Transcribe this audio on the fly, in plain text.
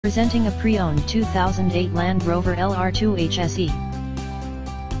Presenting a pre-owned 2008 Land Rover LR2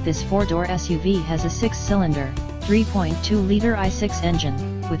 HSE. This four-door SUV has a six-cylinder, 3.2-liter i6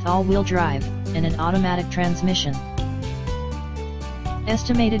 engine, with all-wheel drive, and an automatic transmission.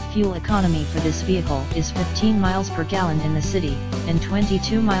 Estimated fuel economy for this vehicle is 15 miles per gallon in the city, and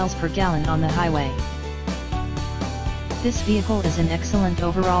 22 miles per gallon on the highway. This vehicle is in excellent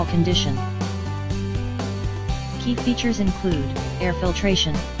overall condition. Key features include air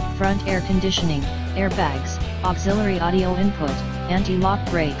filtration, front air conditioning, airbags, auxiliary audio input, anti-lock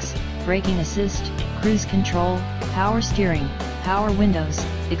brakes, braking assist, cruise control, power steering, power windows,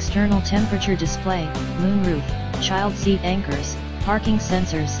 external temperature display, moonroof, child seat anchors, parking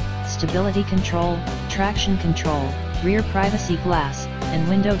sensors, stability control, traction control, rear privacy glass, and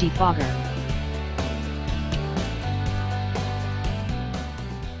window defogger.